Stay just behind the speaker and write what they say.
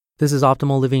This is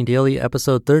Optimal Living Daily,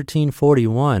 episode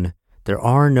 1341. There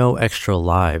are no extra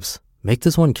lives. Make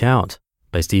this one count.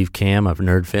 By Steve Kamb of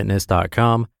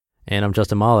nerdfitness.com. And I'm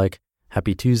Justin Malik.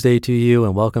 Happy Tuesday to you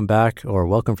and welcome back, or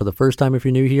welcome for the first time if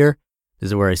you're new here. This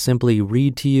is where I simply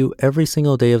read to you every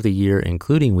single day of the year,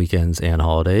 including weekends and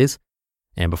holidays.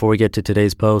 And before we get to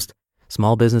today's post,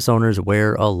 small business owners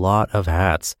wear a lot of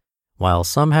hats. While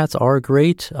some hats are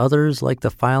great, others, like the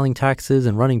filing taxes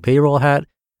and running payroll hat,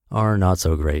 are not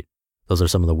so great. Those are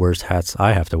some of the worst hats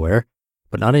I have to wear,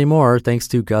 but not anymore thanks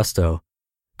to Gusto.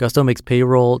 Gusto makes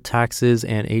payroll, taxes,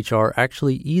 and HR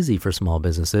actually easy for small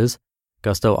businesses.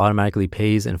 Gusto automatically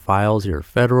pays and files your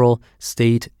federal,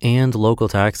 state, and local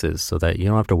taxes so that you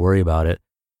don't have to worry about it.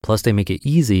 Plus, they make it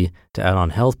easy to add on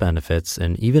health benefits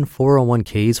and even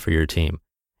 401ks for your team.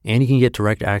 And you can get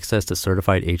direct access to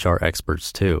certified HR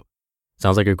experts too.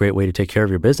 Sounds like a great way to take care of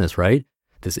your business, right?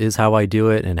 This is how I do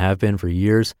it and have been for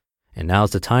years. And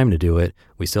now's the time to do it.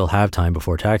 We still have time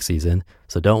before tax season,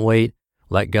 so don't wait.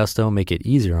 Let Gusto make it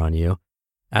easier on you.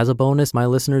 As a bonus, my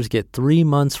listeners get 3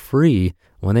 months free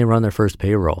when they run their first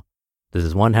payroll. This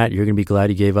is one hat you're going to be glad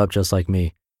you gave up just like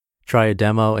me. Try a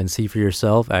demo and see for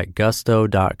yourself at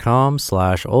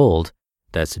gusto.com/old.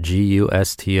 That's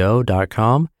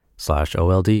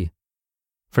gusto.com/OLD.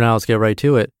 For now, let's get right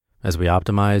to it as we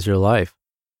optimize your life.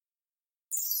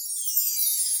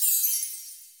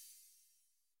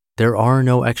 There are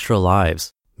no extra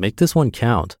lives. Make this one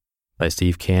count. By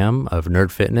Steve Kamb of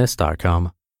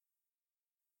nerdfitness.com.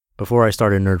 Before I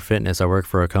started Nerd Fitness, I worked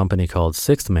for a company called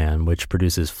Sixth Man, which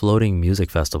produces floating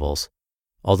music festivals.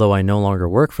 Although I no longer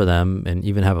work for them and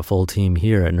even have a full team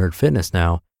here at Nerd Fitness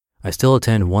now, I still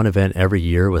attend one event every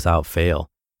year without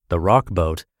fail. The Rock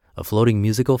Boat, a floating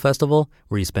musical festival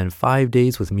where you spend 5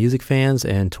 days with music fans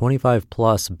and 25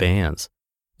 plus bands.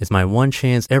 It's my one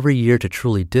chance every year to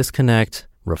truly disconnect,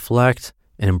 reflect,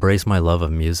 and embrace my love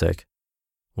of music.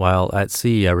 While at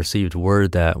sea, I received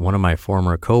word that one of my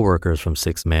former coworkers from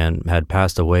Sixth Man had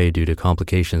passed away due to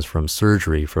complications from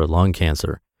surgery for lung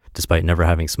cancer, despite never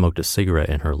having smoked a cigarette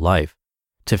in her life.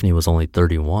 Tiffany was only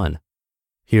 31.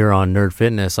 Here on Nerd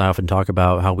Fitness, I often talk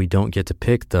about how we don't get to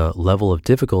pick the level of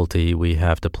difficulty we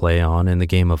have to play on in the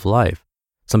game of life.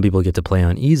 Some people get to play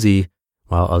on easy,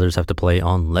 while others have to play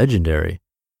on legendary.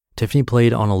 Tiffany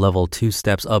played on a level 2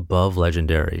 steps above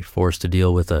legendary, forced to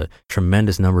deal with a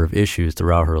tremendous number of issues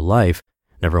throughout her life,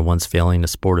 never once failing to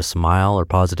sport a smile or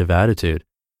positive attitude.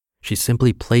 She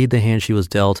simply played the hand she was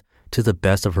dealt to the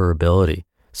best of her ability,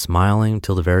 smiling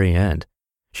till the very end.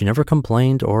 She never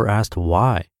complained or asked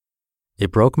why.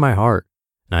 It broke my heart,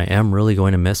 and I am really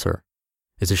going to miss her.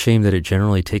 It's a shame that it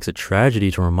generally takes a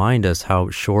tragedy to remind us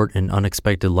how short and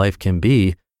unexpected life can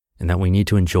be, and that we need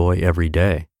to enjoy every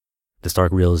day. The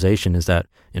stark realization is that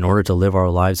in order to live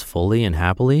our lives fully and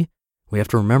happily, we have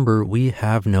to remember we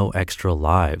have no extra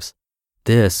lives.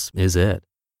 This is it.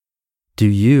 Do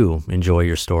you enjoy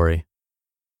your story?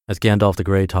 As Gandalf the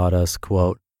Grey taught us,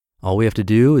 quote, "All we have to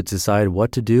do is decide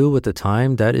what to do with the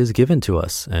time that is given to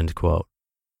us," end quote.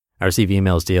 I receive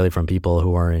emails daily from people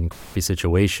who are in crappy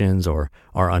situations or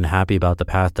are unhappy about the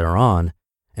path they're on,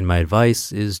 and my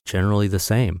advice is generally the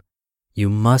same. You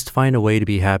must find a way to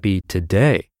be happy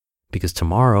today, because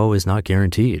tomorrow is not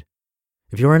guaranteed.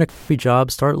 If you're in a crappy job,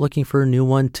 start looking for a new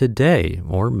one today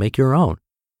or make your own.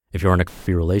 If you're in a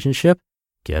crappy relationship,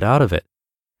 get out of it.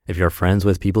 If you're friends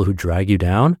with people who drag you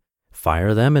down,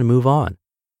 fire them and move on.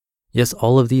 Yes,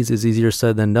 all of these is easier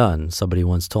said than done. Somebody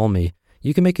once told me,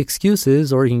 you can make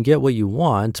excuses or you can get what you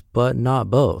want, but not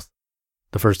both.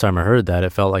 The first time I heard that,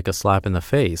 it felt like a slap in the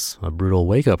face, a brutal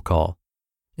wake-up call.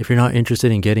 If you're not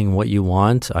interested in getting what you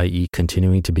want, i.e.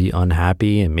 continuing to be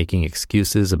unhappy and making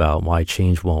excuses about why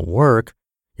change won't work,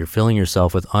 you're filling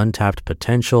yourself with untapped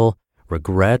potential,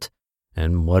 regret,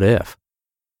 and what if.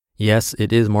 Yes,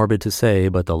 it is morbid to say,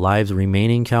 but the lives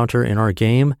remaining counter in our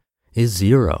game is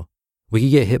 0. We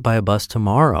could get hit by a bus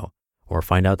tomorrow, or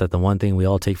find out that the one thing we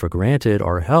all take for granted,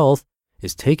 our health,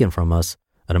 is taken from us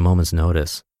at a moment's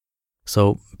notice.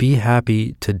 So be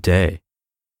happy today.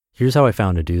 Here's how I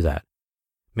found to do that.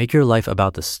 Make your life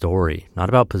about the story, not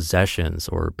about possessions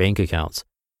or bank accounts.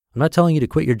 I'm not telling you to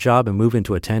quit your job and move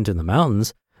into a tent in the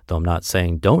mountains, though I'm not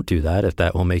saying don't do that if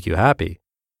that will make you happy.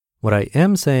 What I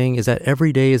am saying is that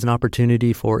every day is an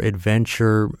opportunity for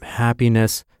adventure,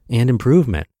 happiness, and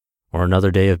improvement, or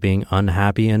another day of being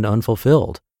unhappy and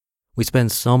unfulfilled. We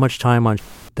spend so much time on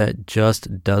that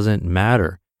just doesn't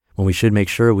matter, when we should make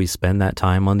sure we spend that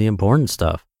time on the important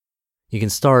stuff. You can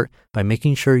start by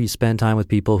making sure you spend time with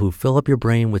people who fill up your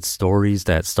brain with stories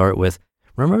that start with,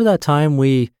 remember that time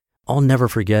I'll never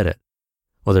forget it.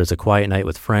 Whether it's a quiet night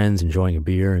with friends, enjoying a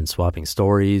beer and swapping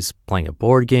stories, playing a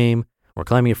board game, or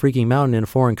climbing a freaking mountain in a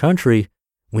foreign country,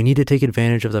 we need to take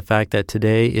advantage of the fact that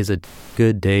today is a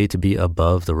good day to be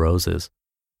above the roses.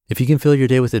 If you can fill your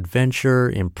day with adventure,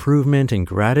 improvement, and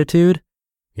gratitude,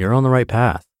 you're on the right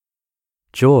path.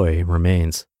 Joy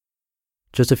remains.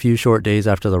 Just a few short days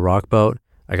after the rock boat,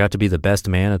 I got to be the best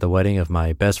man at the wedding of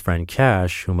my best friend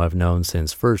Cash, whom I've known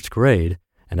since first grade,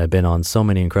 and I've been on so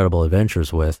many incredible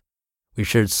adventures with. We've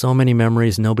shared so many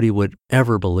memories nobody would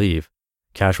ever believe.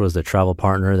 Cash was the travel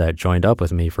partner that joined up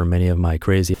with me for many of my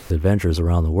crazy adventures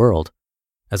around the world.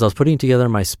 As I was putting together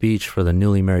my speech for the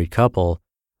newly married couple,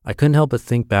 I couldn't help but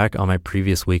think back on my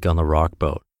previous week on the rock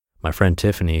boat, my friend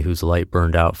Tiffany, whose light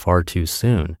burned out far too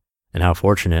soon, and how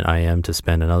fortunate I am to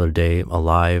spend another day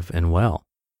alive and well.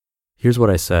 Here's what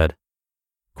I said.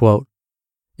 Quote,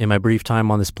 "In my brief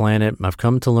time on this planet, I've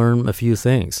come to learn a few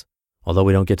things. Although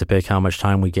we don't get to pick how much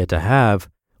time we get to have,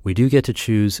 we do get to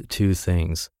choose two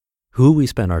things: who we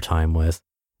spend our time with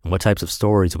and what types of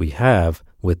stories we have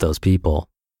with those people."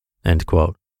 End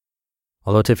quote.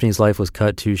 Although Tiffany's life was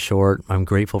cut too short, I'm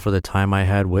grateful for the time I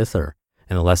had with her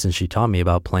and the lessons she taught me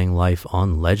about playing life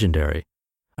on Legendary.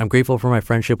 I'm grateful for my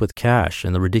friendship with Cash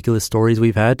and the ridiculous stories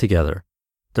we've had together.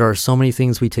 There are so many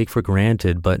things we take for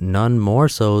granted, but none more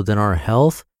so than our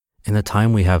health and the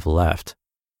time we have left.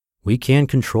 We can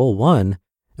control one,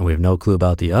 and we have no clue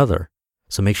about the other.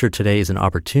 So make sure today is an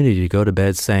opportunity to go to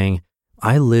bed saying,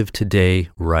 I live today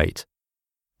right.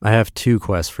 I have two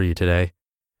quests for you today.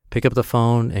 Pick up the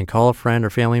phone and call a friend or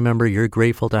family member you're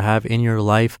grateful to have in your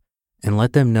life and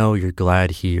let them know you're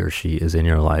glad he or she is in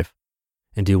your life.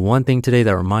 And do one thing today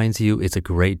that reminds you it's a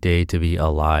great day to be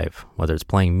alive, whether it's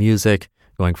playing music,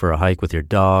 going for a hike with your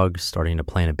dog, starting to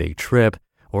plan a big trip,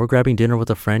 or grabbing dinner with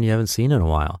a friend you haven't seen in a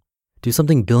while. Do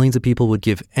something billions of people would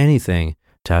give anything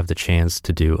to have the chance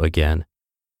to do again.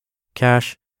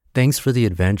 Cash, thanks for the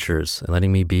adventures and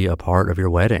letting me be a part of your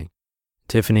wedding.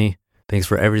 Tiffany, thanks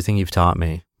for everything you've taught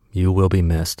me. You will be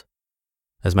missed.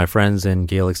 As my friends in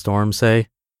Gaelic Storm say,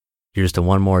 here's to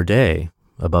one more day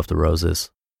above the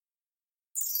roses.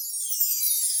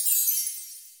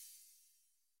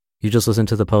 You just listened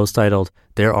to the post titled,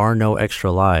 "There Are No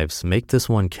Extra Lives, Make This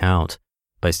One Count"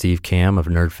 by Steve Kamb of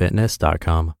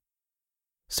nerdfitness.com.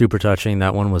 Super touching.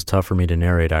 That one was tough for me to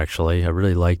narrate, actually. I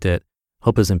really liked it.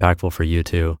 Hope it's impactful for you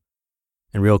too.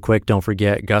 And real quick, don't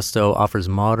forget, Gusto offers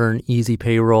modern, easy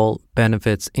payroll,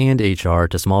 benefits, and HR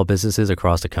to small businesses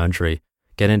across the country.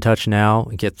 Get in touch now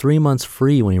and get 3 months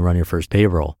free when you run your first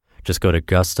payroll. Just go to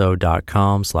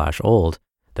gusto.com/old.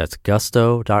 That's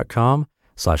gusto.com/OLD.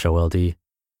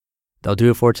 That'll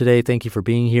do it for today. Thank you for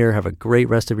being here. Have a great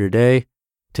rest of your day.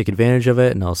 Take advantage of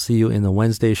it, and I'll see you in the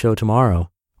Wednesday show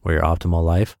tomorrow, where your optimal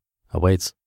life awaits.